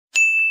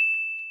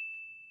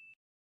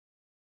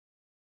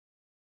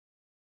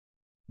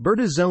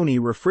Bertazzoni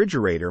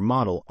refrigerator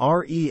model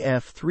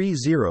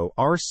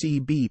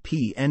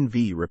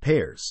REF30RCBPNV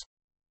repairs.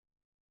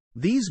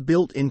 These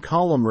built-in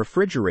column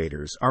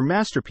refrigerators are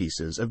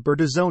masterpieces of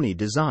Bertazzoni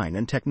design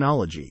and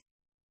technology.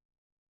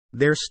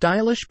 Their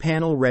stylish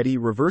panel-ready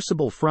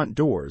reversible front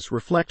doors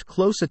reflect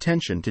close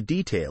attention to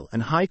detail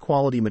and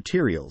high-quality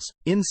materials,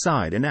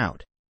 inside and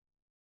out.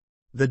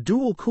 The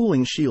dual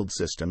cooling shield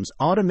system's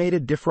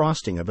automated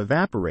defrosting of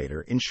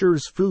evaporator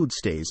ensures food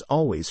stays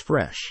always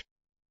fresh.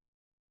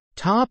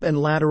 Top and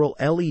lateral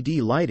LED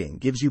lighting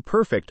gives you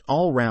perfect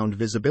all-round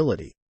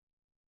visibility.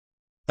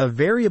 A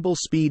variable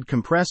speed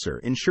compressor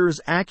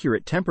ensures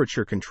accurate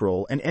temperature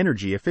control and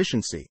energy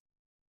efficiency.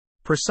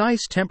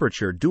 Precise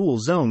temperature dual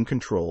zone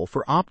control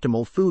for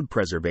optimal food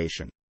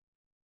preservation.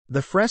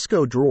 The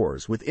fresco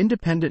drawers with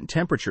independent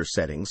temperature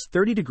settings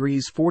 30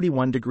 degrees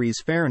 41 degrees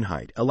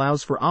Fahrenheit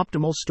allows for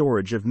optimal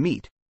storage of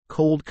meat,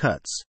 cold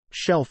cuts,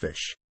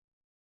 shellfish.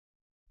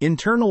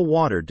 Internal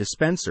water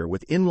dispenser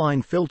with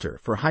inline filter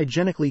for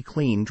hygienically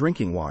clean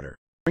drinking water.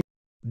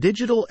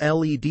 Digital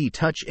LED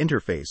touch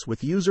interface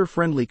with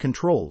user-friendly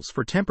controls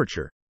for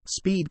temperature,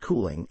 speed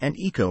cooling and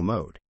eco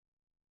mode.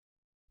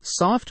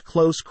 Soft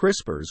close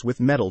crispers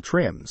with metal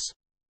trims.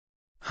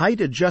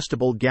 Height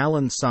adjustable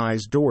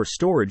gallon-size door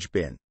storage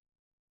bin.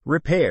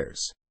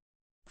 Repairs.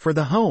 For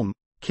the home,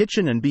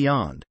 kitchen and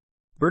beyond,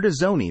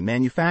 Bertazzoni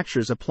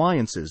manufactures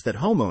appliances that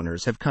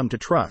homeowners have come to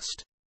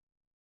trust.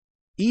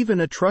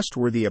 Even a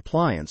trustworthy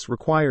appliance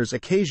requires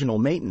occasional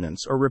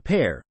maintenance or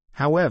repair,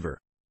 however.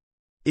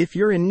 If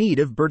you're in need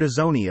of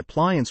Bertazzoni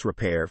appliance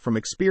repair from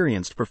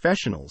experienced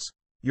professionals,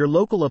 your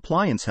local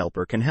appliance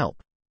helper can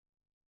help.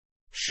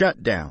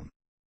 Shutdown.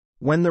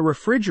 When the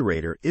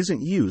refrigerator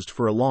isn't used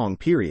for a long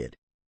period,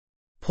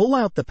 pull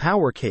out the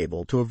power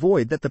cable to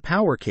avoid that the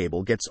power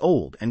cable gets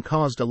old and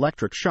caused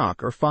electric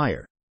shock or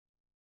fire.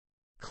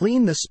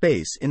 Clean the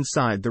space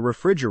inside the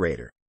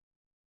refrigerator.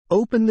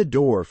 Open the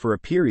door for a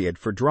period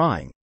for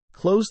drying.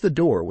 Close the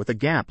door with a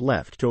gap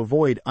left to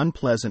avoid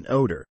unpleasant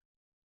odor.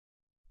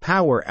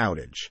 Power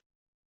outage.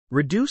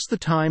 Reduce the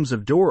times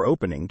of door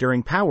opening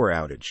during power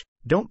outage.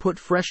 Don't put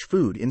fresh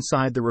food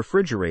inside the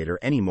refrigerator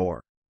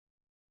anymore.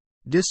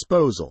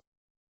 Disposal.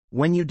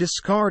 When you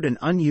discard an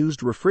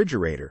unused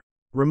refrigerator,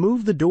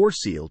 remove the door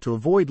seal to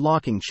avoid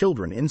locking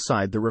children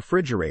inside the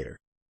refrigerator.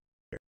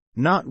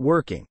 Not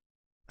working.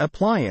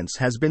 Appliance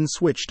has been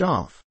switched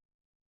off.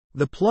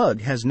 The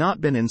plug has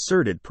not been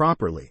inserted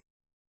properly.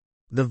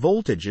 The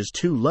voltage is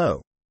too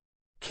low.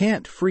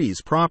 Can't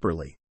freeze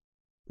properly.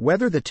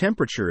 Whether the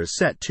temperature is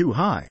set too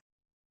high.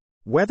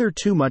 Whether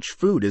too much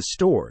food is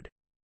stored.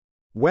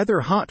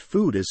 Whether hot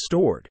food is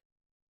stored.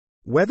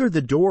 Whether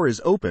the door is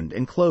opened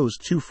and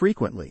closed too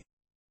frequently.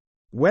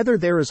 Whether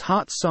there is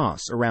hot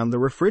sauce around the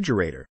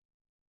refrigerator.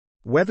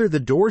 Whether the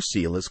door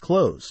seal is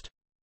closed.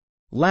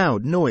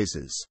 Loud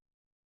noises.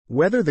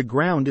 Whether the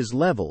ground is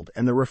leveled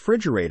and the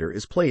refrigerator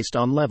is placed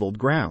on leveled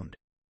ground.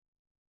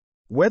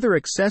 Whether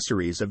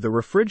accessories of the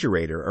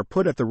refrigerator are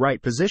put at the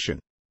right position.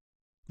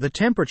 The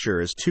temperature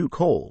is too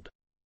cold.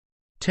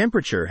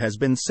 Temperature has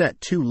been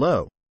set too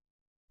low.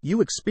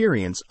 You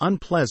experience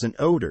unpleasant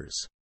odors.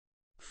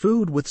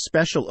 Food with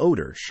special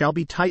odor shall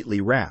be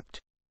tightly wrapped.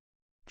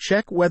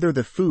 Check whether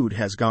the food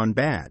has gone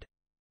bad.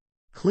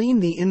 Clean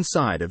the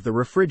inside of the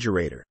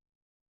refrigerator.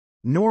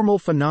 Normal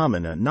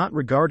phenomena not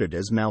regarded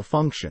as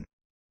malfunction.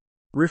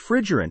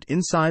 Refrigerant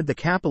inside the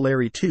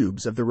capillary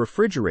tubes of the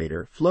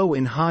refrigerator flow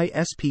in high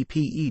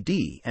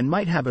SPPED and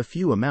might have a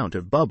few amount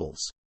of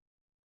bubbles.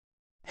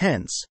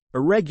 Hence,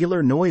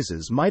 irregular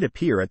noises might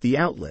appear at the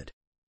outlet.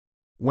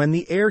 When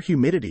the air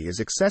humidity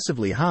is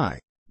excessively high,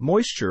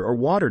 moisture or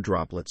water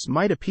droplets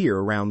might appear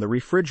around the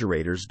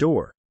refrigerator's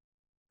door.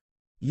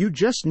 You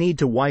just need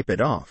to wipe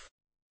it off.